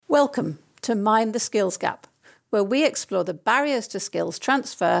Welcome to Mind the Skills Gap, where we explore the barriers to skills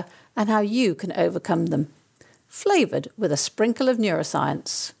transfer and how you can overcome them, flavoured with a sprinkle of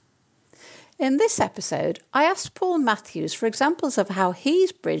neuroscience. In this episode, I asked Paul Matthews for examples of how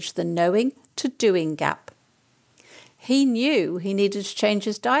he's bridged the knowing to doing gap. He knew he needed to change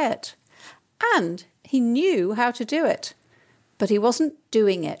his diet, and he knew how to do it, but he wasn't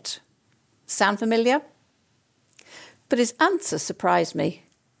doing it. Sound familiar? But his answer surprised me.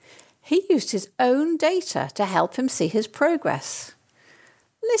 He used his own data to help him see his progress.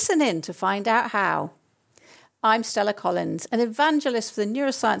 Listen in to find out how. I'm Stella Collins, an evangelist for the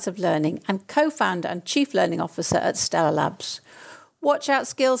neuroscience of learning and co-founder and chief learning officer at Stella Labs. Watch out,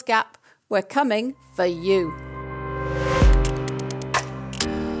 Skills Gap. We're coming for you.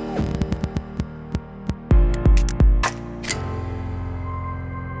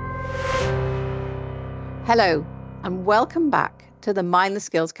 Hello, and welcome back to the Mind the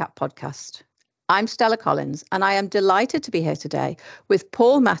Skills Gap podcast. I'm Stella Collins, and I am delighted to be here today with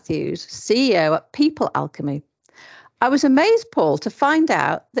Paul Matthews, CEO at People Alchemy. I was amazed, Paul, to find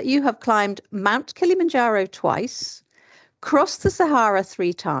out that you have climbed Mount Kilimanjaro twice, crossed the Sahara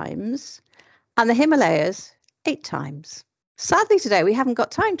 3 times, and the Himalayas 8 times. Sadly, today we haven't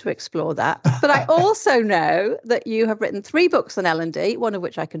got time to explore that, but I also know that you have written 3 books on L&D, one of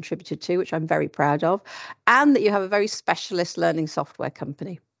which I contributed to, which I'm very proud of, and that you have a very specialist learning software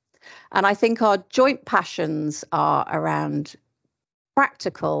company. And I think our joint passions are around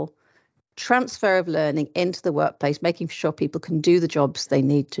practical transfer of learning into the workplace, making sure people can do the jobs they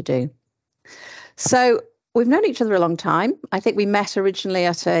need to do. So we've known each other a long time. I think we met originally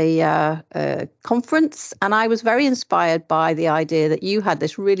at a conference, and I was very inspired by the idea that you had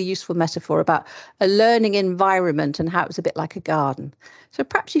this really useful metaphor about a learning environment and how it was a bit like a garden. So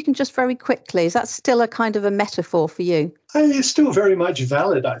perhaps you can just very quickly, is that still a kind of a metaphor for you? It's still very much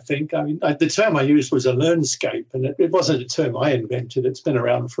valid, I think. I mean, the term I used was a learnscape, and it wasn't a term I invented. It's been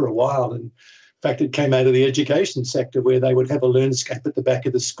around for a while. And in fact, it came out of the education sector, where they would have a learnscape at the back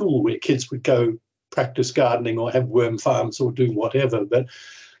of the school where kids would go practice gardening or have worm farms or do whatever. But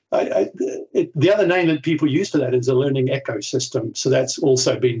the other name that people use for that is a learning ecosystem. So that's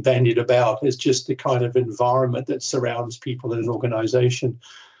also been bandied about as just the kind of environment that surrounds people in an organization.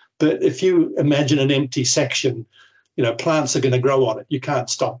 But if you imagine an empty section, plants are going to grow on it. You can't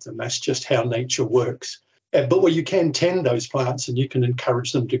stop them. That's just how nature works. But you can tend those plants and you can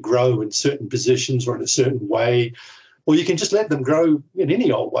encourage them to grow in certain positions or in a certain way, or you can just let them grow in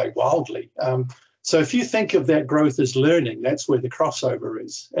any old way, wildly. So if you think of that growth as learning, that's where the crossover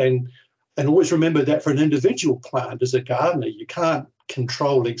is. And always remember that for an individual plant as a gardener, you can't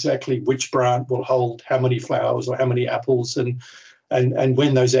control exactly which branch will hold how many flowers or how many apples and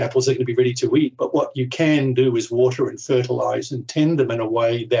when those apples are going to be ready to eat. But what you can do is water and fertilize and tend them in a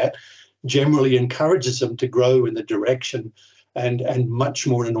way that generally encourages them to grow in the direction and much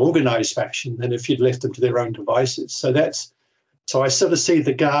more in an organized fashion than if you'd left them to their own devices. So I sort of see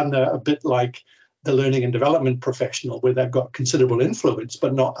the gardener a bit like the learning and development professional, where they've got considerable influence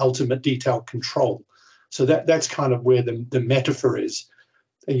but not ultimate detailed control. So that's kind of where the metaphor is.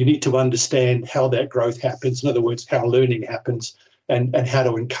 You need to understand how that growth happens, in other words, how learning happens and how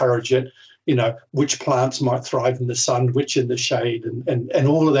to encourage it, which plants might thrive in the sun, which in the shade, and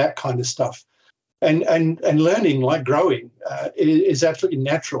all of that kind of stuff. And learning, like growing, is absolutely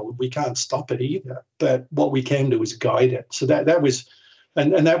natural. We can't stop it either, but what we can do is guide it. So that was...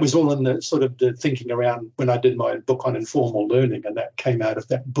 And that was all in the sort of the thinking around when I did my book on informal learning, and that came out of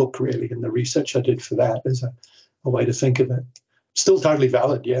that book, really, and the research I did for that as a way to think of it. Still totally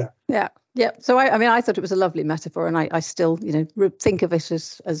valid, yeah. Yeah. So, I thought it was a lovely metaphor, and I still, think of it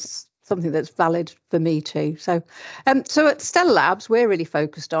as something that's valid for me too. So at Stella Labs, we're really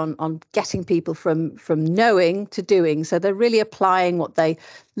focused on getting people from knowing to doing. So they're really applying what they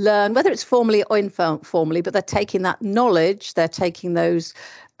learn, whether it's formally or informally, but they're taking that knowledge, they're taking those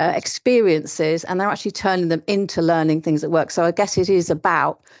experiences, and they're actually turning them into learning things that work. So I guess it is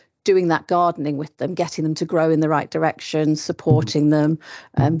about doing that gardening with them, getting them to grow in the right direction, supporting them,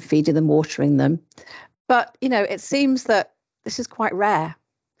 feeding them, watering them. But, it seems that this is quite rare.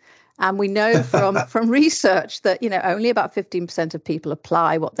 And we know from research that, only about 15% of people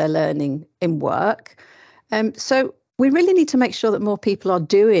apply what they're learning in work. So we really need to make sure that more people are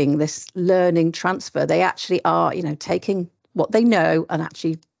doing this learning transfer. They actually are, taking what they know and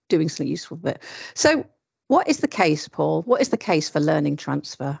actually doing something useful with it. So what is the case, Paul? What is the case for learning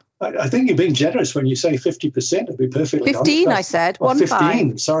transfer? I think you're being generous when you say 50%, to be perfectly 15, honest. I said.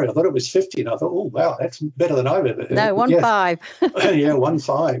 15. Sorry, I thought it was 15. I thought, oh, wow, that's better than I've ever heard. No, 15. Yeah,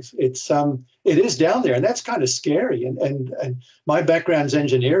 15. It's it is down there, and that's kind of scary. And my background's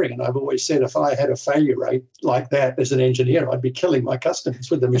engineering, and I've always said if I had a failure rate like that as an engineer, I'd be killing my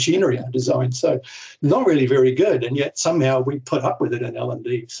customers with the machinery I designed. So not really very good, and yet somehow we put up with it in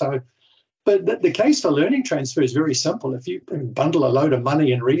L&D. So, but the case for learning transfer is very simple. If you bundle a load of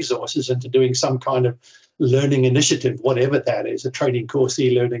money and resources into doing some kind of learning initiative, whatever that is, a training course,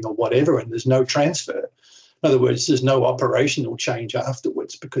 e-learning or whatever, and there's no transfer, in other words, there's no operational change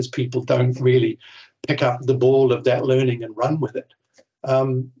afterwards because people don't really pick up the ball of that learning and run with it,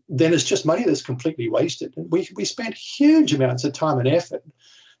 then it's just money that's completely wasted. And we spent huge amounts of time and effort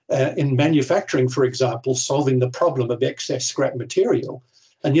in manufacturing, for example, solving the problem of excess scrap material.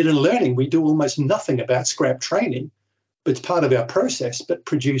 And yet in learning, we do almost nothing about scrap training. It's part of our process, but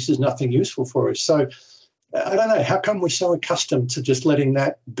produces nothing useful for us. So I don't know, how come we're so accustomed to just letting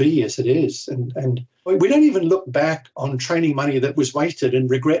that be as it is? And we don't even look back on training money that was wasted and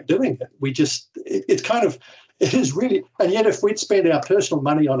regret doing it. We just, it's kind of, it is really, and yet if we'd spent our personal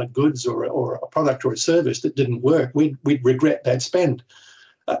money on a goods or a product or a service that didn't work, we'd regret that spend.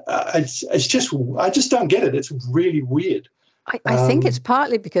 It's just, I just don't get it. It's really weird. I think it's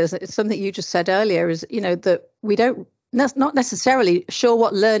partly because it's something you just said earlier is, that we don't, not necessarily sure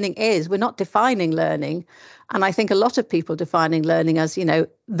what learning is. We're not defining learning. And I think a lot of people defining learning as,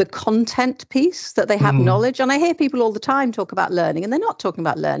 the content piece, that they have knowledge. And I hear people all the time talk about learning, and they're not talking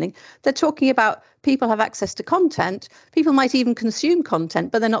about learning. They're talking about people have access to content. People might even consume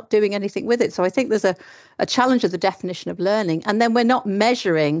content, but they're not doing anything with it. So I think there's a challenge of the definition of learning. And then we're not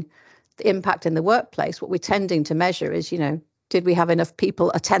measuring the impact in the workplace. What we're tending to measure is, did we have enough people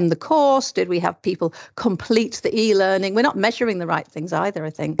attend the course? Did we have people complete the e-learning? We're not measuring the right things either, I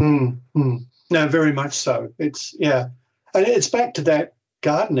think. No, very much so. It's, yeah. And it's back to that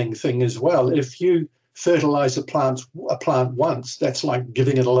gardening thing as well. If you fertilize a plant once, that's like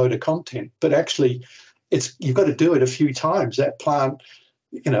giving it a load of content. But actually, you've got to do it a few times. That plant,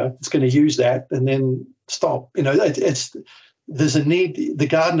 it's going to use that and then stop. There's a need. The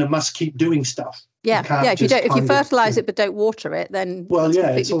gardener must keep doing stuff. Yeah. If you fertilize it but don't water it, then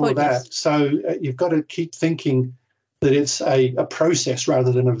it's all pointless. of that. So you've got to keep thinking that it's a process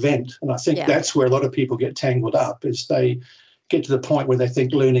rather than an event. And I think that's where a lot of people get tangled up, is they get to the point where they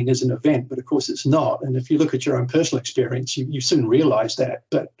think learning is an event, but of course it's not. And if you look at your own personal experience, you soon realize that.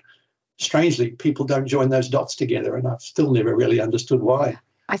 But strangely, people don't join those dots together, and I've still never really understood why.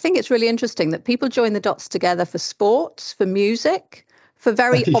 I think it's really interesting that people join the dots together for sports, for music, for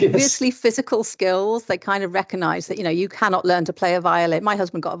very obviously physical skills. They kind of recognize that, you cannot learn to play a violin. My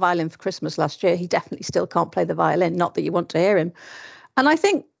husband got a violin for Christmas last year. He definitely still can't play the violin, not that you want to hear him. And I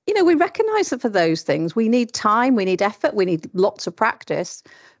think, we recognize that for those things, we need time, we need effort, we need lots of practice.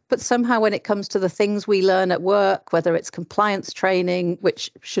 But somehow when it comes to the things we learn at work, whether it's compliance training, which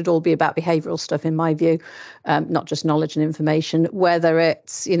should all be about behavioral stuff in my view, not just knowledge and information, whether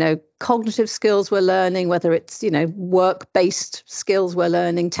it's, cognitive skills we're learning, whether it's, work-based skills we're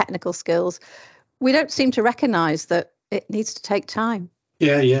learning, technical skills, we don't seem to recognize that it needs to take time.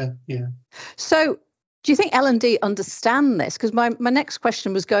 Yeah. So do you think L&D understand this? Because my next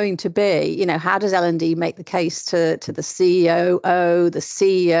question was going to be, how does L&D make the case to the COO, the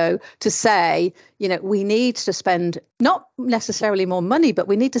CEO, to say, we need to spend not necessarily more money, but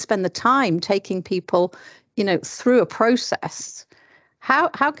we need to spend the time taking people, through a process. How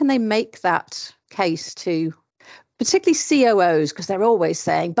can they make that case to particularly COOs, because they're always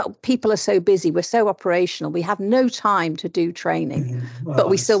saying, but people are so busy, we're so operational, we have no time to do training, but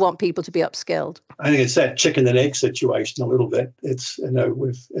we still want people to be upskilled. I think it's that chicken and egg situation a little bit. It's, by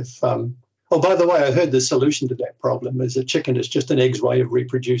the way, I heard the solution to that problem is a chicken is just an egg's way of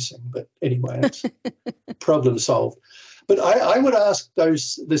reproducing. But anyway, it's problem solved. But I would ask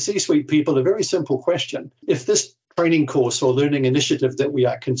the C-suite people a very simple question. If this training course or learning initiative that we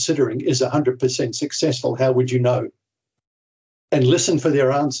are considering is 100% successful, how would you know? And listen for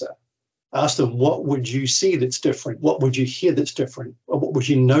their answer. Ask them, what would you see that's different? What would you hear that's different? Or what would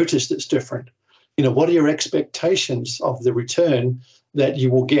you notice that's different? What are your expectations of the return that you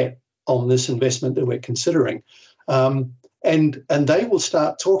will get on this investment that we're considering? And they will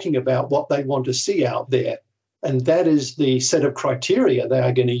start talking about what they want to see out there. And that is the set of criteria they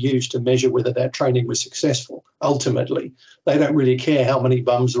are going to use to measure whether that training was successful. Ultimately, they don't really care how many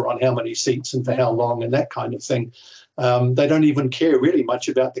bums are on how many seats and for how long and that kind of thing. They don't even care really much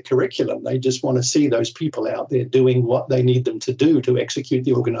about the curriculum. They just want to see those people out there doing what they need them to do to execute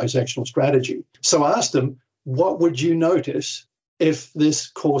the organizational strategy. So ask them, what would you notice if this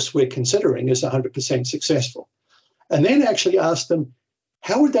course we're considering is 100% successful? And then actually ask them,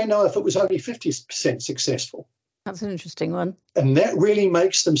 how would they know if it was only 50% successful? That's an interesting one. And that really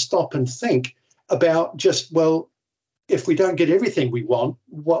makes them stop and think about just, well, if we don't get everything we want,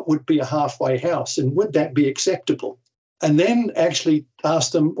 what would be a halfway house? And would that be acceptable? And then actually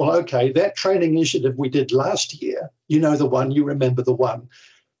ask them, well, okay, that training initiative we did last year, the one, you remember the one.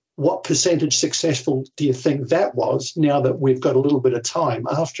 What percentage successful do you think that was now that we've got a little bit of time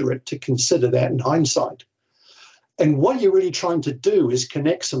after it to consider that in hindsight? And what you're really trying to do is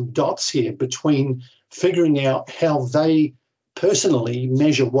connect some dots here between figuring out how they personally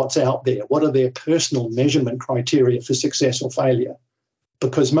measure what's out there. What are their personal measurement criteria for success or failure?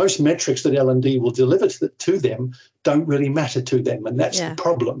 Because most metrics that L&D will deliver to them don't really matter to them, and that's the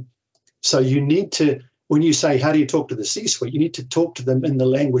problem. So you need to, when you say, how do you talk to the C-suite, you need to talk to them in the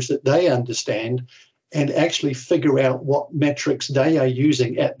language that they understand and actually figure out what metrics they are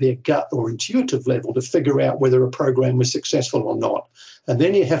using at their gut or intuitive level to figure out whether a program was successful or not. And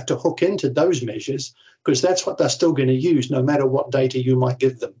then you have to hook into those measures because that's what they're still going to use no matter what data you might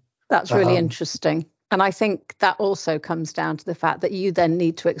give them. That's really interesting. And I think that also comes down to the fact that you then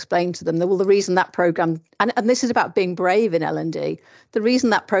need to explain to them that, well, the reason that program, and this is about being brave in L&D, the reason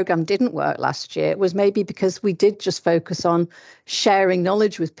that program didn't work last year was maybe because we did just focus on sharing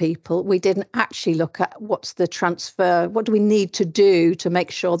knowledge with people. We didn't actually look at what's the transfer, what do we need to do to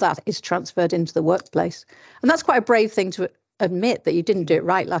make sure that is transferred into the workplace. And that's quite a brave thing to admit, that you didn't do it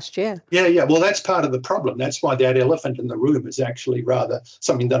right last year. Yeah. Well, that's part of the problem. That's why that elephant in the room is actually rather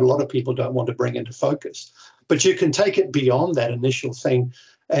something that a lot of people don't want to bring into focus. But you can take it beyond that initial thing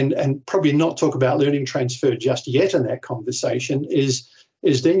and probably not talk about learning transfer just yet in that conversation is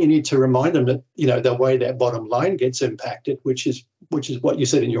then you need to remind them that, the way that bottom line gets impacted, which is what you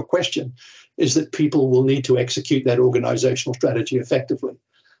said in your question, is that people will need to execute that organizational strategy effectively.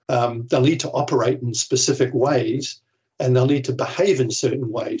 They'll need to operate in specific ways, and they'll need to behave in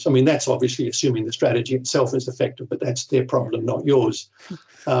certain ways. I mean, that's obviously assuming the strategy itself is effective, but that's their problem, not yours.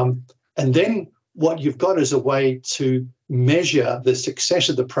 And then what you've got is a way to measure the success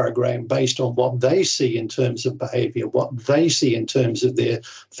of the program based on what they see in terms of behavior, what they see in terms of their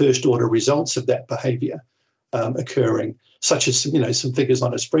first order results of that behavior occurring, such as, some figures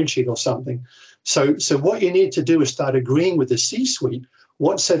on a spreadsheet or something. So what you need to do is start agreeing with the C-suite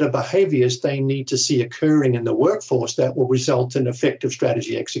what set of behaviors they need to see occurring in the workforce that will result in effective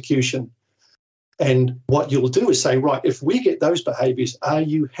strategy execution. And what you'll do is say, right, if we get those behaviors, are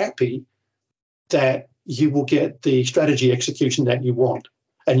you happy that you will get the strategy execution that you want?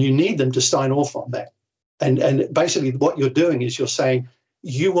 And you need them to sign off on that. And basically what you're doing is you're saying,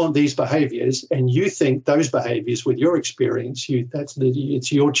 you want these behaviors and you think those behaviors with your experience,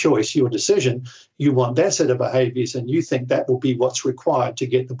 it's your choice, your decision. You want that set of behaviors and you think that will be what's required to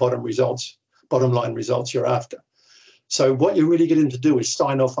get the bottom line results you're after. So what you really get them to do is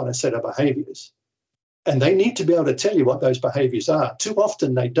sign off on a set of behaviors. And they need to be able to tell you what those behaviors are. Too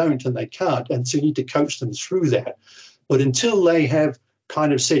often they don't and they can't. And so you need to coach them through that. But until they have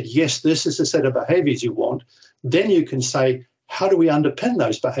kind of said, yes, this is the set of behaviors you want, then you can say, how do we underpin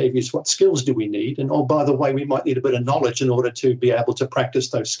those behaviors? What skills do we need? And, oh, by the way, we might need a bit of knowledge in order to be able to practice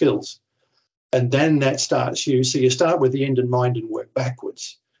those skills. And then that starts you. So you start with the end in mind and work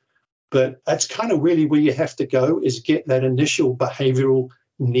backwards. But that's kind of really where you have to go, is get that initial behavioral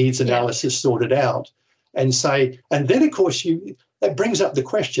needs analysis sorted out and say, and then, of course, that brings up the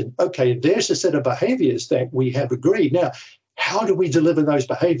question, okay, there's a set of behaviors that we have agreed. Now, how do we deliver those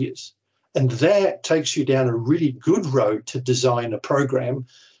behaviors? And that takes you down a really good road to design a program,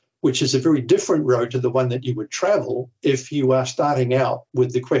 which is a very different road to the one that you would travel if you are starting out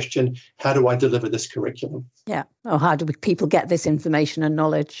with the question, how do I deliver this curriculum? Yeah. Or how do people get this information and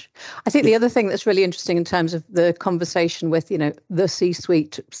knowledge? I think the other thing that's really interesting in terms of the conversation with, the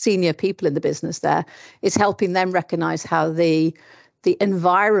C-suite, senior people in the business there, is helping them recognize how the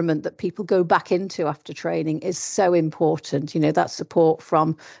environment that people go back into after training is so important. That support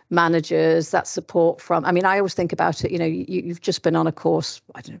from managers, that support from, I always think about it, you've just been on a course,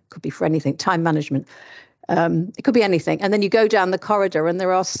 I don't know, it could be for anything, time management. It could be anything. And then you go down the corridor and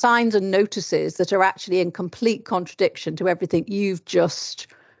there are signs and notices that are actually in complete contradiction to everything you've just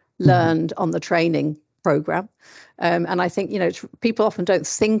learned on the training program. And I think, people often don't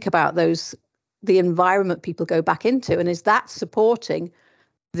think about the environment people go back into, and is that supporting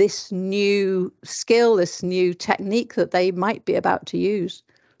this new skill, this new technique that they might be about to use?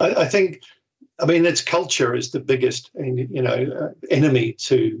 I think, it's culture is the biggest, enemy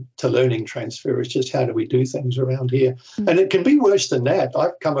to learning transfer. It's just how do we do things around here? Mm-hmm. And it can be worse than that.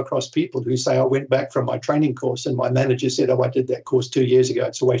 I've come across people who say, I went back from my training course and my manager said, I did that course 2 years ago.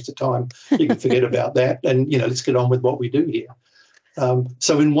 It's a waste of time. You can forget about that. And, let's get on with what we do here.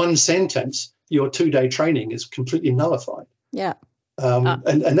 So in one sentence, your 2-day training is completely nullified. Yeah.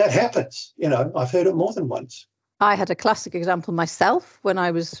 And that happens. I've heard it more than once. I had a classic example myself when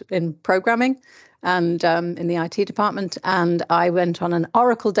I was in programming and in the IT department, and I went on an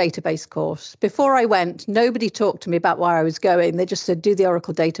Oracle database course. Before I went, nobody talked to me about where I was going. They just said, do the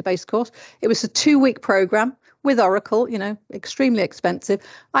Oracle database course. It was a 2-week program with Oracle, extremely expensive.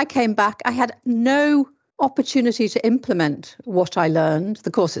 I came back. I had no opportunity to implement what I learned.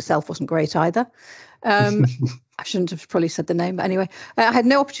 The course itself wasn't great either. I shouldn't have probably said the name, but anyway, I had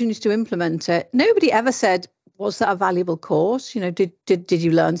no opportunity to implement it. Nobody ever said, was that a valuable course? Did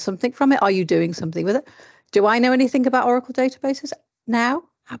you learn something from it? Are you doing something with it? Do I know anything about Oracle databases now?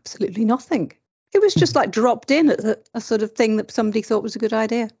 Absolutely nothing. It was just like dropped in as a sort of thing that somebody thought was a good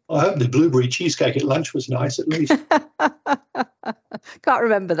idea. I hope the blueberry cheesecake at lunch was nice, at least. Can't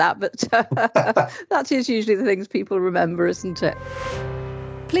remember that, but that is usually the things people remember, isn't it?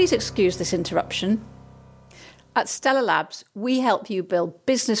 Please excuse this interruption. At Stellar Labs, we help you build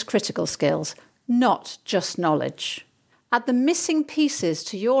business-critical skills, not just knowledge. Add the missing pieces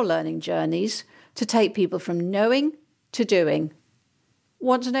to your learning journeys to take people from knowing to doing.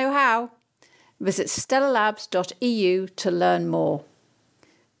 Want to know how? Visit stellarlabs.eu to learn more.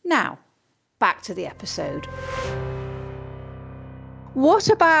 Now, back to the episode. What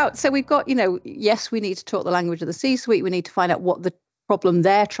about, so we've got, yes, we need to talk the language of the C-suite. We need to find out what the problem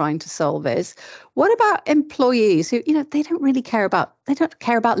they're trying to solve is. What about employees who, they don't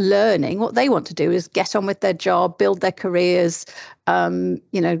care about learning. What they want to do is get on with their job, build their careers,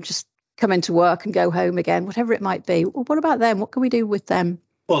 just come into work and go home again, whatever it might be. Well, what about them? What can we do with them?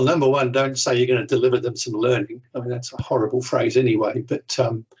 Well, number one, don't say you're going to deliver them some learning. I mean, that's a horrible phrase anyway, but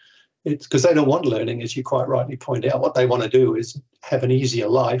it's because they don't want learning, as you quite rightly point out. What they want to do is have an easier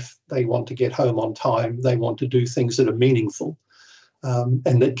life. They want to get home on time. They want to do things that are meaningful.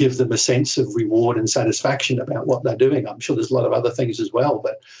 And that give them a sense of reward and satisfaction about what they're doing. I'm sure there's a lot of other things as well,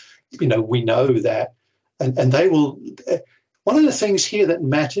 but, we know that. And they will. One of the things here that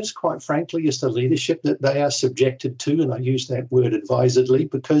matters, quite frankly, is the leadership that they are subjected to. And I use that word advisedly,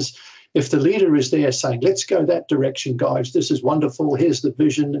 because if the leader is there saying, let's go that direction, guys, this is wonderful, here's the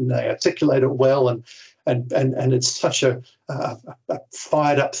vision, and they articulate it well, and it's such a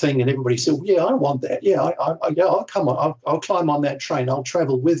fired up thing, and everybody said, well, yeah, I want that. Yeah, I'll come on. I'll climb on that train. I'll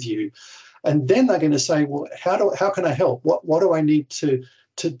travel with you. And then they're going to say, well, how can I help? What do I need to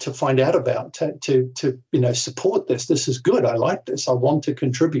find out about to support this? This is good. I like this. I want to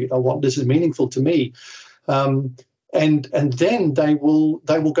contribute. This is meaningful to me. And then they will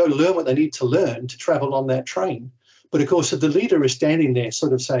go learn what they need to learn to travel on that train. But of course, if the leader is standing there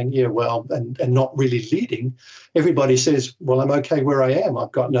sort of saying, yeah, well, and not really leading, everybody says, well, I'm okay where I am.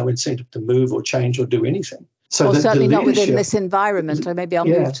 I've got no incentive to move or change or do anything. So certainly not within this environment, or maybe I'll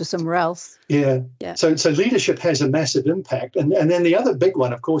move to somewhere else. Yeah. So leadership has a massive impact. And then the other big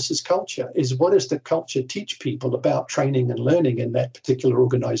one, of course, is culture. Is what does the culture teach people about training and learning in that particular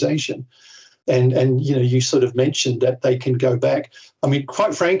organization? And you sort of mentioned that they can go back. I mean,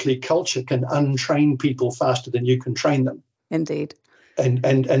 quite frankly, culture can untrain people faster than you can train them. Indeed.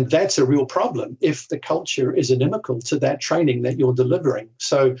 And that's a real problem if the culture is inimical to that training that you're delivering.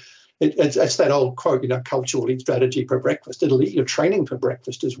 So it's that old quote, culture will eat strategy for breakfast. It'll eat your training for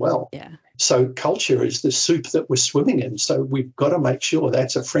breakfast as well. Yeah. So culture is the soup that we're swimming in. So we've got to make sure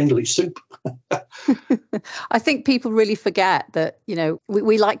that's a friendly soup. I think people really forget that,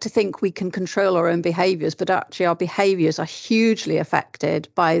 we like to think we can control our own behaviours, but actually our behaviours are hugely affected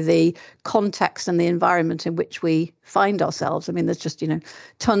by the context and the environment in which we find ourselves. I mean, there's just,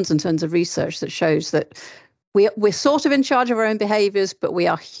 tons and tons of research that shows that we're sort of in charge of our own behaviours, but we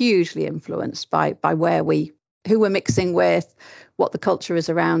are hugely influenced by who we're mixing with, what the culture is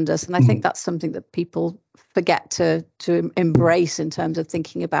around us. And I think that's something that people forget to embrace in terms of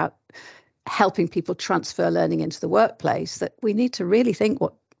thinking about helping people transfer learning into the workplace, that we need to really think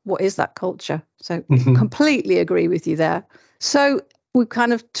what is that culture. So completely agree with you there. So we've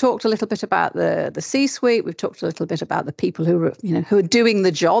kind of talked a little bit about the C-suite. We've talked a little bit about the people who are doing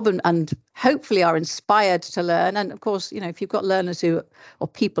the job and hopefully are inspired to learn. And of course, if you've got learners or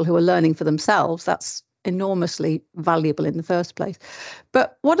people who are learning for themselves, that's enormously valuable in the first place.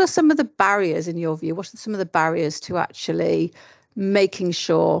 But what are some of the barriers in your view? What are some of the barriers to actually making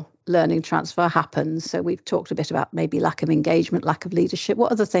sure learning transfer happens? So we've talked a bit about maybe lack of engagement, lack of leadership.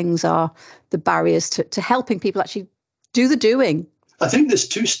 What other things are the barriers to helping people actually do the doing? I think there's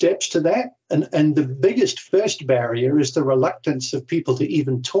two steps to that. And the biggest first barrier is the reluctance of people to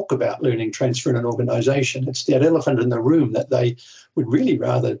even talk about learning transfer in an organization. It's that elephant in the room that they would really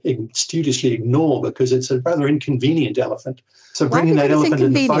rather studiously ignore because it's a rather inconvenient elephant. So bringing that elephant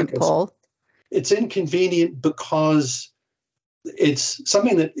into focus. Paul? It's inconvenient because it's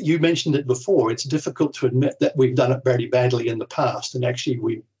something that you mentioned it before. It's difficult to admit that we've done it very badly in the past, and actually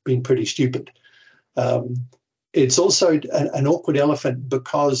we've been pretty stupid. It's also an awkward elephant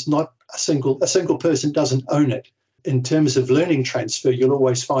because not a single person doesn't own it. In terms of learning transfer, you'll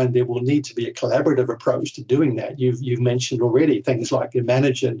always find there will need to be a collaborative approach to doing that. You've mentioned already things like your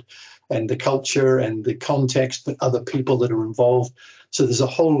manager and the culture and the context, but other people that are involved. So there's a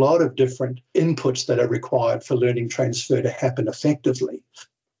whole lot of different inputs that are required for learning transfer to happen effectively.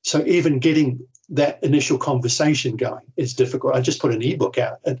 So even getting that initial conversation going is difficult. I just put an ebook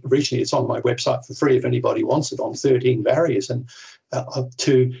out recently. It's on my website for free if anybody wants it, on 13 barriers, and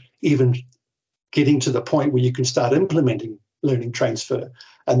to even getting to the point where you can start implementing learning transfer.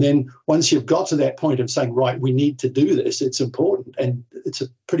 And then once you've got to that point of saying, right, we need to do this, it's important, and it's a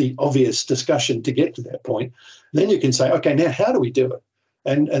pretty obvious discussion to get to that point, then you can say, okay, now how do we do it?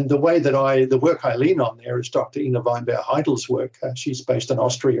 And the way that the work I lean on there is Dr. Ina Weinberg-Heidel's work. She's based in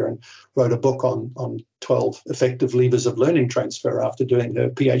Austria and wrote a book on 12 effective levers of learning transfer after doing her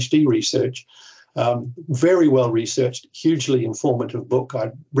PhD research. Very well researched, hugely informative book.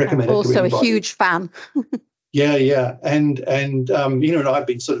 I recommend it to anybody. Also a huge fan. Yeah. And Ina and I have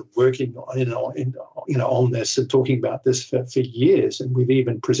been sort of working on this and talking about this for years, and we've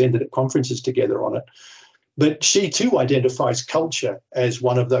even presented at conferences together on it. But she too identifies culture as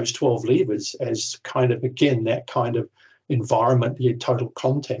one of those 12 levers, as kind of, again, that kind of environment, the total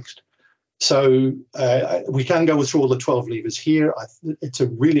context. So we can't go through all the 12 levers here. It's a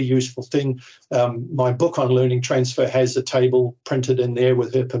really useful thing. My book on learning transfer has a table printed in there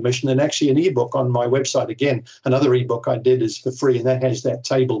with her permission, and actually an ebook on my website. Again, another ebook I did is for free, and that has that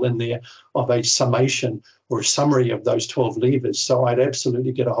table in there of a summation or a summary of those 12 levers. So I'd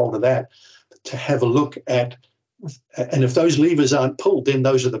absolutely get a hold of that to have a look at. And if those levers aren't pulled, then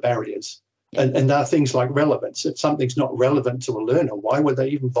those are the barriers. And there are things like relevance. If something's not relevant to a learner, why would they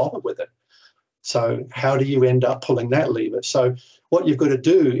even bother with it? So how do you end up pulling that lever? So what you've got to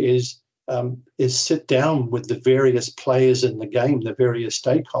do is sit down with the various players in the game, the various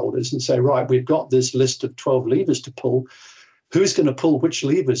stakeholders, and say, right, we've got this list of 12 levers to pull. Who's going to pull which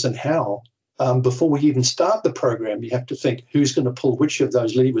levers and how? Before we even start the program, you have to think who's going to pull which of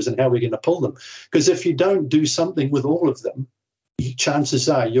those levers and how we're going to pull them. Because if you don't do something with all of them, chances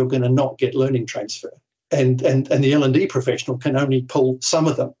are you're going to not get learning transfer. And the L&D professional can only pull some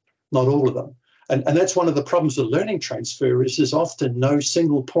of them, not all of them. And that's one of the problems with learning transfer is there's often no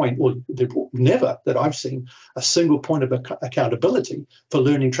single point, or never that I've seen, a single point of accountability for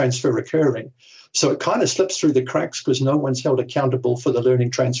learning transfer occurring. So it kind of slips through the cracks because no one's held accountable for the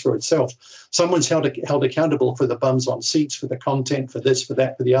learning transfer itself. Someone's held accountable for the bums on seats, for the content, for this, for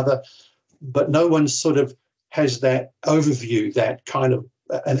that, for the other, but no one sort of has that overview, that kind of,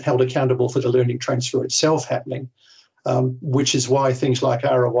 and held accountable for the learning transfer itself happening. Which is why things like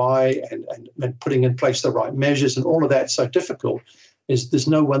ROI and putting in place the right measures and all of that's so difficult, is there's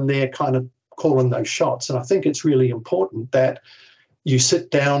no one there kind of calling those shots. And I think it's really important that you sit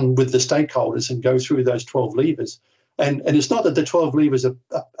down with the stakeholders and go through those 12 levers. And it's not that the 12 levers are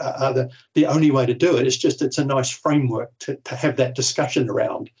the only way to do it. It's just it's a nice framework to have that discussion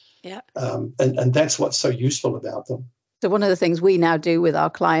around. Yeah. And that's what's so useful about them. So one of the things we now do with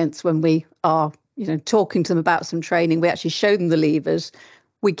our clients when we are talking to them about some training, we actually show them the levers.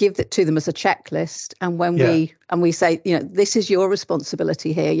 We give it to them as a checklist, and when we say, this is your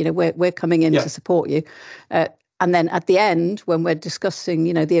responsibility here. We're coming in to support you, and then at the end, when we're discussing,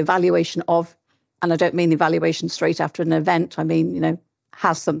 the evaluation of, and I don't mean the evaluation straight after an event. I mean,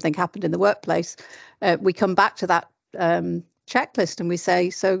 has something happened in the workplace? We come back to that checklist and we say,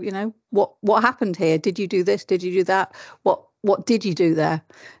 so what happened here? Did you do this? Did you do that? What did you do there?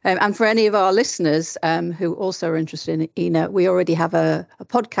 And for any of our listeners who also are interested in Ina, we already have a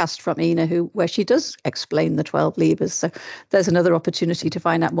podcast from Ina where she does explain the 12 levers. So there's another opportunity to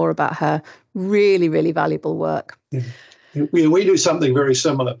find out more about her really, really valuable work. Yeah. We do something very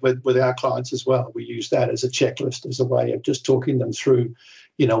similar with our clients as well. We use that as a checklist, as a way of just talking them through,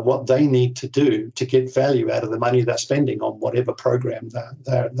 what they need to do to get value out of the money they're spending on whatever program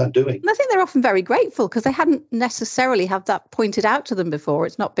they're doing. And I think they're often very grateful because they hadn't necessarily had that pointed out to them before.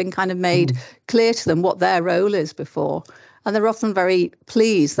 It's not been kind of made clear to them what their role is before. And they're often very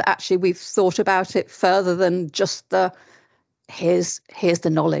pleased that actually we've thought about it further than just the here's the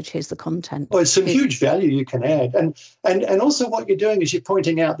knowledge, here's the content. Well, it's some huge value you can add. And also what you're doing is you're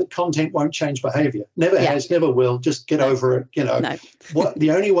pointing out that content won't change behavior. Never has, never will. Just get over it. No.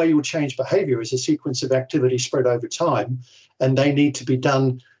 The only way you will change behavior is a sequence of activities spread over time, and they need to be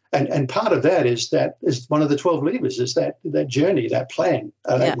done And part of that is one of the 12 levers, is that journey, that plan,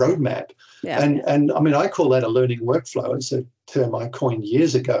 that roadmap. Yeah. And I mean, I call that a learning workflow. It's a term I coined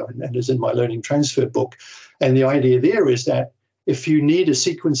years ago and is in my learning transfer book. And the idea there is that if you need a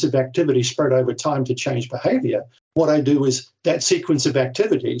sequence of activity spread over time to change behavior, what I do is that sequence of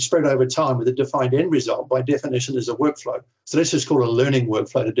activity spread over time with a defined end result, by definition, is a workflow. So let's just call it a learning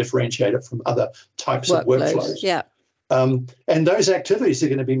workflow to differentiate it from other types of workflows. Yeah. And those activities are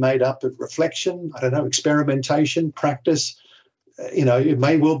going to be made up of reflection, experimentation, practice. It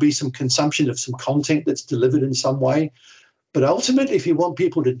may well be some consumption of some content that's delivered in some way. But ultimately, if you want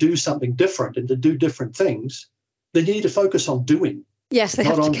people to do something different and to do different things, then you need to focus on doing. Yes, they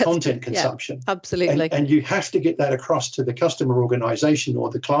not have to on get, content consumption. Yeah, absolutely. And you have to get that across to the customer organization or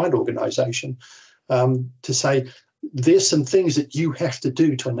the client organization to say, there's some things that you have to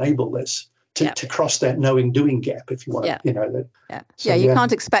do to enable this, to cross that knowing-doing gap, if you want to, So, you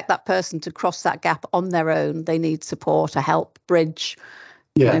can't expect that person to cross that gap on their own. They need support, a help, bridge,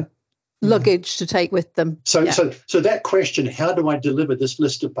 luggage to take with them. So that question, how do I deliver this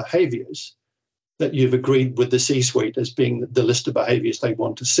list of behaviors that you've agreed with the C-suite as being the list of behaviors they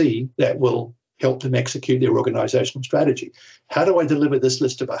want to see that will help them execute their organizational strategy? How do I deliver this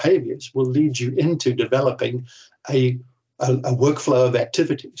list of behaviors will lead you into developing a workflow of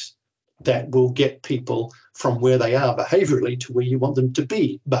activities that will get people from where they are behaviorally to where you want them to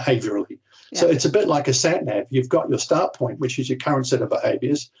be behaviorally. Yeah. So it's a bit like a sat nav. You've got your start point, which is your current set of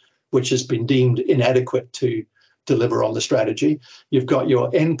behaviors, which has been deemed inadequate to deliver on the strategy. You've got your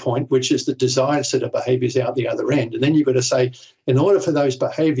end point, which is the desired set of behaviors out the other end. And then you've got to say, in order for those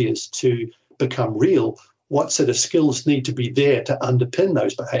behaviors to become real, what set of skills need to be there to underpin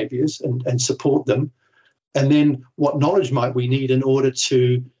those behaviors and support them? And then what knowledge might we need in order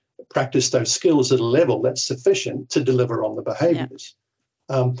to practice those skills at a level that's sufficient to deliver on the behaviors?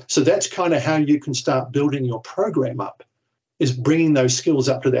 Yeah. So that's kind of how you can start building your program up, is bringing those skills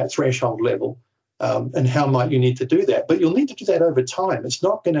up to that threshold level. And how might you need to do that? But you'll need to do that over time. It's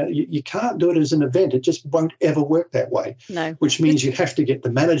not going to, you can't do it as an event. It just won't ever work that way. No. Which means you have to get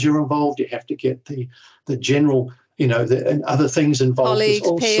the manager involved. You have to get the general, and other things involved. Colleagues,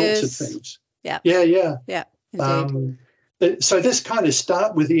 There's all peers. sorts of things. Yeah. Yeah. Indeed. So this kind of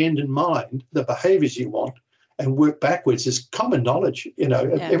start with the end in mind, the behaviors you want, and work backwards is common knowledge.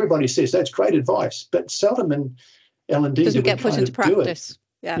 Everybody says that's great advice, but seldom in L&D doesn't get put into practice.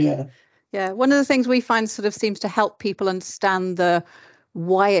 Yeah. One of the things we find sort of seems to help people understand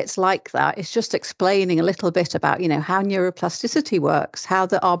why it's like that is just explaining a little bit about, how neuroplasticity works, how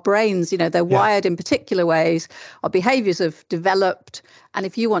our brains, they're wired in particular ways, our behaviors have developed. And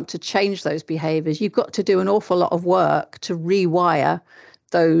if you want to change those behaviors, you've got to do an awful lot of work to rewire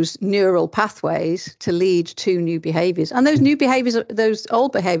those neural pathways to lead to new behaviors. And those new behaviors, those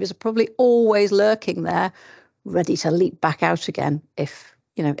old behaviors are probably always lurking there, ready to leap back out again if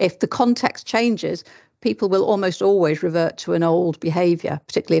the context changes. People will almost always revert to an old behavior,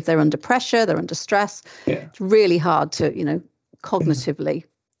 particularly if they're under pressure, they're under stress. Yeah. It's really hard to, cognitively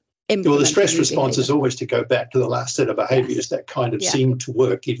implement. Well, the stress response is always to go back to the last set of behaviors that kind of seemed to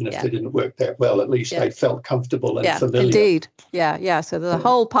work, even if they didn't work that well. At least they felt comfortable and familiar. Indeed. Yeah. So there's a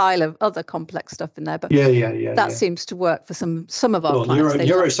whole pile of other complex stuff in there. But that seems to work for some of our clients.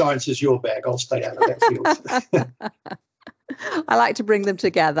 Neuroscience is your bag. I'll stay out of that field. I like to bring them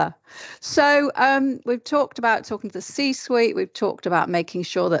together. So we've talked about talking to the C-suite. We've talked about making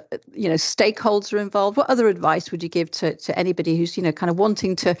sure that, stakeholders are involved. What other advice would you give to anybody who's, kind of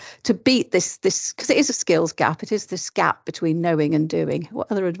wanting to beat this, because it is a skills gap. It is this gap between knowing and doing. What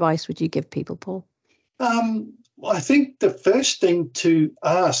other advice would you give people, Paul? Well, I think the first thing to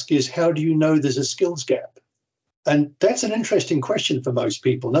ask is, how do you know there's a skills gap? And that's an interesting question for most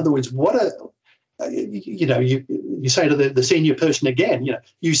people. In other words, you say to the senior person again,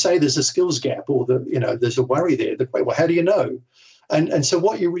 you say there's a skills gap, or there's a worry there. Well, how do you know? And so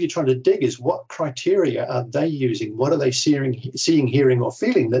what you're really trying to dig is, what criteria are they using? What are they seeing, hearing, or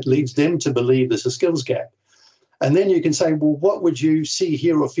feeling that leads them to believe there's a skills gap? And then you can say, well, what would you see,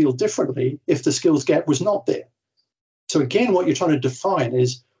 hear, or feel differently if the skills gap was not there? So again, what you're trying to define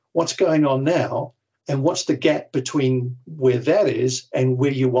is what's going on now, and what's the gap between where that is and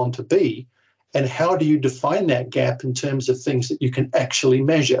where you want to be. And how do you define that gap in terms of things that you can actually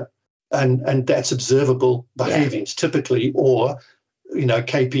measure? And that's observable behaviors typically, or,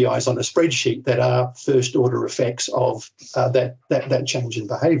 KPIs on a spreadsheet that are first order effects of that change in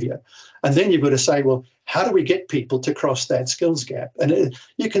behavior. And then you've got to say, well, how do we get people to cross that skills gap? And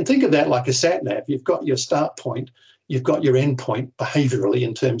you can think of that like a sat nav. You've got your start point, you've got your end point behaviorally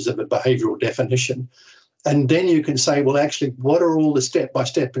in terms of a behavioral definition. And then you can say, well, actually, what are all the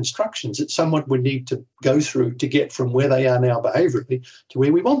step-by-step instructions that someone would need to go through to get from where they are now behaviourally to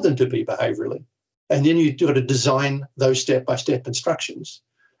where we want them to be behaviourally? And then you've got to design those step-by-step instructions.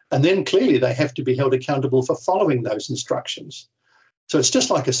 And then clearly they have to be held accountable for following those instructions. So it's just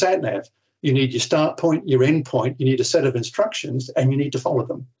like a sat-nav. You need your start point, your end point, you need a set of instructions, and you need to follow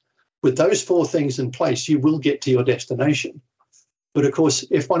them. With those 4 things in place, you will get to your destination. But of course,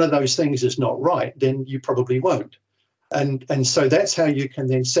 if one of those things is not right, then you probably won't. And so that's how you can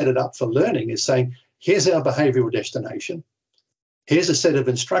then set it up for learning, is saying, here's our behavioural destination. Here's a set of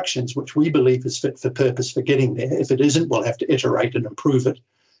instructions which we believe is fit for purpose for getting there. If it isn't, we'll have to iterate and improve it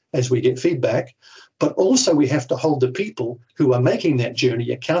as we get feedback. But also we have to hold the people who are making that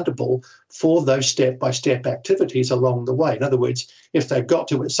journey accountable for those step-by-step activities along the way. In other words, if they've got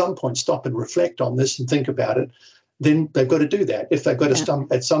to at some point stop and reflect on this and think about it, then they've got to do that. If they've got to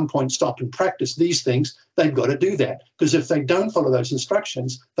at some point stop and practice these things, they've got to do that. Because if they don't follow those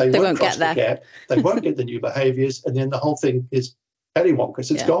instructions, they won't cross the gap, they won't get the new behaviours, and then the whole thing is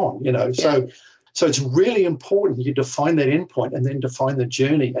cattywampus, it's gone, So it's really important you define that endpoint and then define the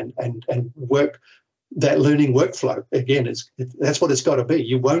journey and work that learning workflow. Again, that's what it's got to be.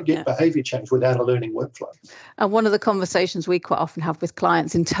 You won't get behaviour change without a learning workflow. And one of the conversations we quite often have with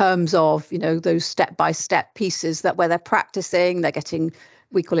clients in terms of, those step-by-step pieces that where they're practicing, they're getting,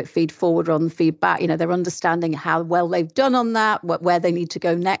 we call it feed forward on feedback, they're understanding how well they've done on that, where they need to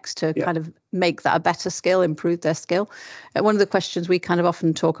go next to kind of make that a better skill, improve their skill. One of the questions we kind of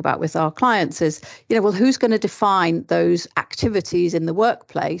often talk about with our clients is, well, who's going to define those activities in the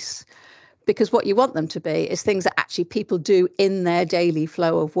workplace? Because what you want them to be is things that actually people do in their daily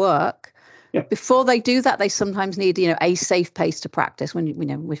flow of work. Yeah. Before they do that, they sometimes need, a safe place to practice. When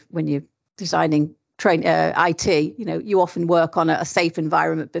you're designing IT, you often work on a safe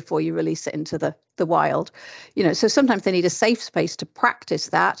environment before you release it into the wild. So sometimes they need a safe space to practice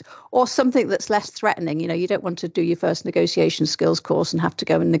that, or something that's less threatening. You don't want to do your first negotiation skills course and have to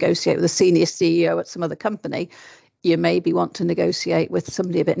go and negotiate with a senior CEO at some other company. You maybe want to negotiate with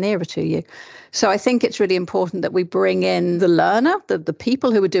somebody a bit nearer to you. So I think it's really important that we bring in the learner, the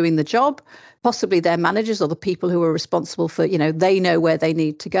people who are doing the job, possibly their managers or the people who are responsible for, they know where they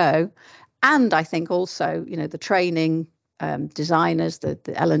need to go. And I think also, the training designers, the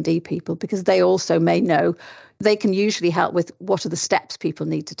L&D people, because they also may know, they can usually help with what are the steps people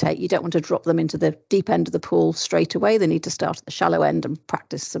need to take. You don't want to drop them into the deep end of the pool straight away. They need to start at the shallow end and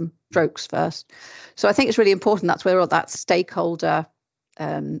practice some strokes first. So I think it's really important. That's where all that stakeholder,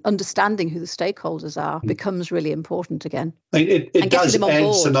 understanding who the stakeholders are becomes really important again. It does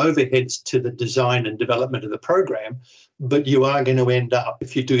add some overheads to the design and development of the program, but you are going to end up,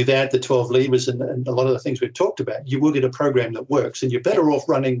 if you do that, the 12 levers and a lot of the things we've talked about, you will get a program that works, and you're better off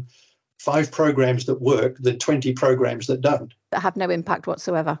running 5 programs that work than 20 programs that don't. That have no impact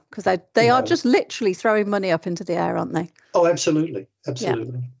whatsoever, because they are just literally throwing money up into the air, aren't they? Oh, absolutely.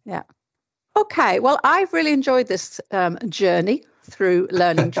 Absolutely. Yeah. Okay. Well, I've really enjoyed this journey through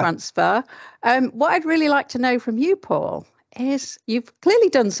learning transfer. What I'd really like to know from you, Paul, is you've clearly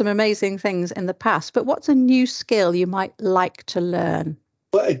done some amazing things in the past, but what's a new skill you might like to learn?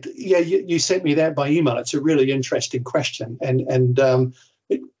 Well, you sent me that by email. It's a really interesting question. And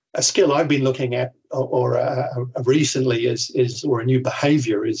a skill I've been looking at or recently is a new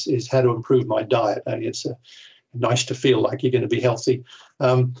behavior is how to improve my diet. I mean, it's nice to feel like you're going to be healthy.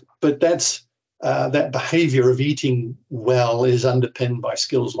 But that's that behavior of eating well is underpinned by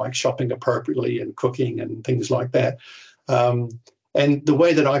skills like shopping appropriately and cooking and things like that. And the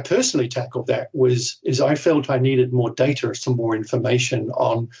way that I personally tackled that is I felt I needed more data, some more information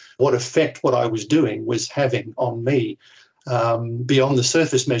on what effect what I was doing was having on me, beyond the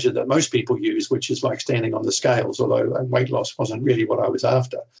surface measure that most people use, which is like standing on the scales, although weight loss wasn't really what I was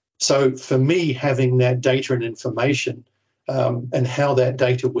after. So for me, having that data and information and how that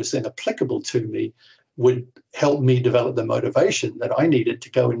data was then applicable to me would help me develop the motivation that I needed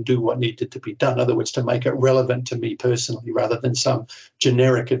to go and do what needed to be done. In other words, to make it relevant to me personally, rather than some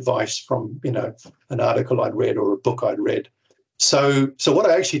generic advice from, an article I'd read or a book I'd read. So what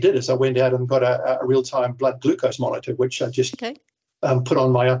I actually did is I went out and got a real-time blood glucose monitor, which I just put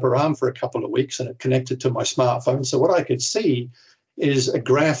on my upper arm for a couple of weeks, and it connected to my smartphone. So what I could see is a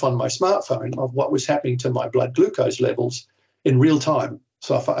graph on my smartphone of what was happening to my blood glucose levels in real time.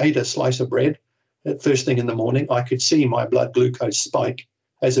 So if I ate a slice of bread at first thing in the morning, I could see my blood glucose spike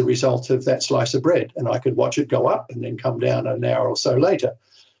as a result of that slice of bread, and I could watch it go up and then come down an hour or so later.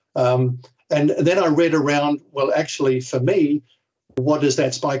 And then I read around, well, actually for me, what does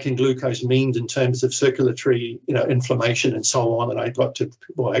that spike in glucose mean in terms of circulatory, inflammation and so on? And I got to,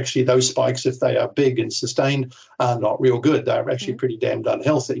 well, actually those spikes, if they are big and sustained, are not real good. They're actually pretty damned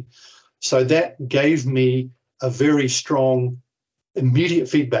unhealthy. So that gave me a very strong immediate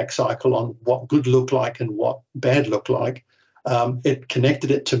feedback cycle on what good looked like and what bad looked like. It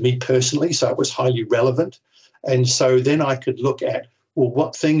connected it to me personally, so it was highly relevant. And so then I could look at, well,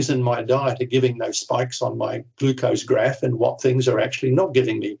 what things in my diet are giving those spikes on my glucose graph and what things are actually not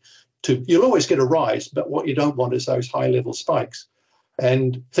giving me you'll always get a rise, but what you don't want is those high level spikes.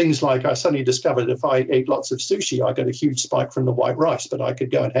 And things like I suddenly discovered if I ate lots of sushi, I got a huge spike from the white rice, but I could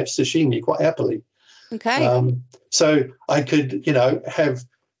go and have sashimi quite happily. Okay. So I could, have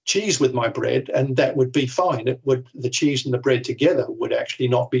cheese with my bread and that would be fine. The cheese and the bread together would actually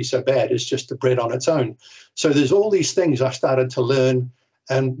not be so bad as just the bread on its own. So there's all these things I started to learn.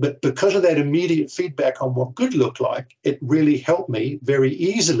 But because of that immediate feedback on what good looked like, it really helped me very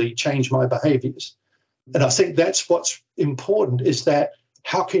easily change my behaviors. And I think that's what's important is that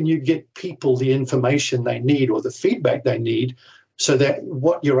how can you get people the information they need or the feedback they need so that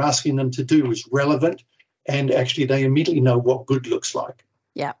what you're asking them to do is relevant and actually they immediately know what good looks like.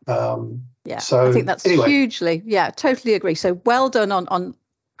 Yeah. So I think that's hugely, totally agree. So well done on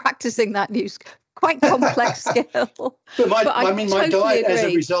practicing that new, quite complex skill. But my diet as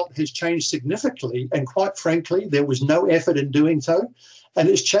a result has changed significantly. And quite frankly, there was no effort in doing so. And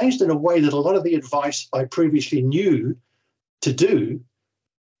it's changed in a way that a lot of the advice I previously knew to do,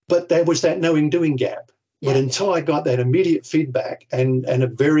 but there was that knowing-doing gap. Yeah. But until I got that immediate feedback and a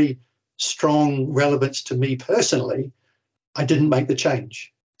very strong relevance to me personally, I didn't make the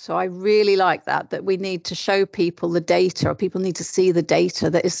change. So I really like that we need to show people the data, or people need to see the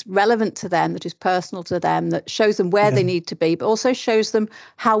data that is relevant to them, that is personal to them, that shows them where they need to be, but also shows them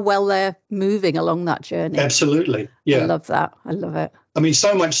how well they're moving along that journey. Absolutely. Yeah. I love that. I love it. I mean,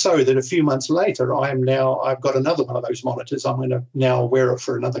 so much so that a few months later, I've got another one of those monitors. I'm going to now wear it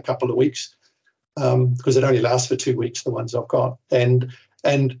for another couple of weeks because it only lasts for 2 weeks, the ones I've got. And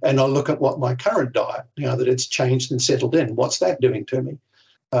I'll look at what my current diet, now that it's changed and settled in, what's that doing to me?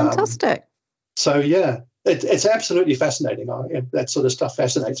 Fantastic. So, yeah, it's absolutely fascinating. That sort of stuff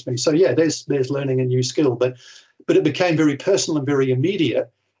fascinates me. So, yeah, there's learning a new skill, but it became very personal and very immediate.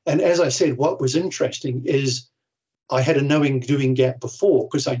 And as I said, what was interesting is I had a knowing-doing gap before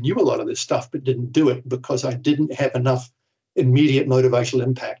because I knew a lot of this stuff but didn't do it because I didn't have enough immediate motivational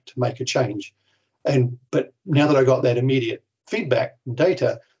impact to make a change. But now that I got that immediate feedback and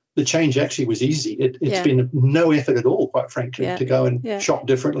data, the change actually was easy. It's been no effort at all, quite frankly, to go and shop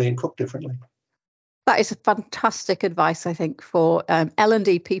differently and cook differently. That is a fantastic advice, I think, for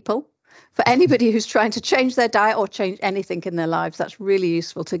L&D people, for anybody who's trying to change their diet or change anything in their lives. That's really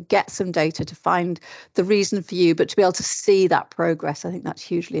useful to get some data to find the reason for you, but to be able to see that progress. I think that's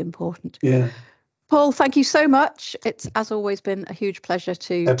hugely important. Yeah. Paul, thank you so much. It's, as always, been a huge pleasure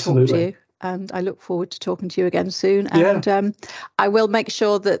to talk to you. And I look forward to talking to you again soon. And I will make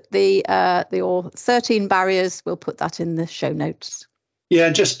sure that the 13 barriers, we'll put that in the show notes. Yeah,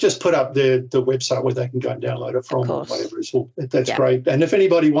 just put up the website where they can go and download it from or whatever. That's great. And if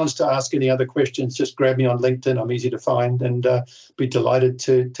anybody wants to ask any other questions, just grab me on LinkedIn. I'm easy to find and be delighted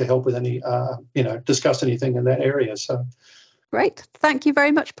to help with any, discuss anything in that area. So great. Thank you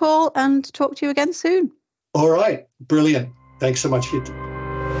very much, Paul, and talk to you again soon. All right. Brilliant. Thanks so much for your time.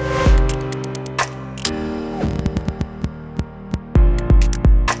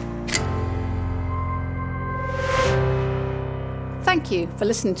 Thank you for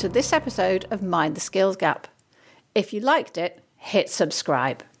listening to this episode of Mind the Skills Gap. If you liked it, hit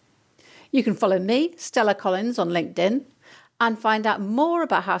subscribe. You can follow me, Stella Collins, on LinkedIn and find out more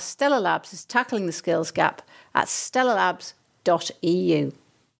about how Stella Labs is tackling the skills gap at stellalabs.eu.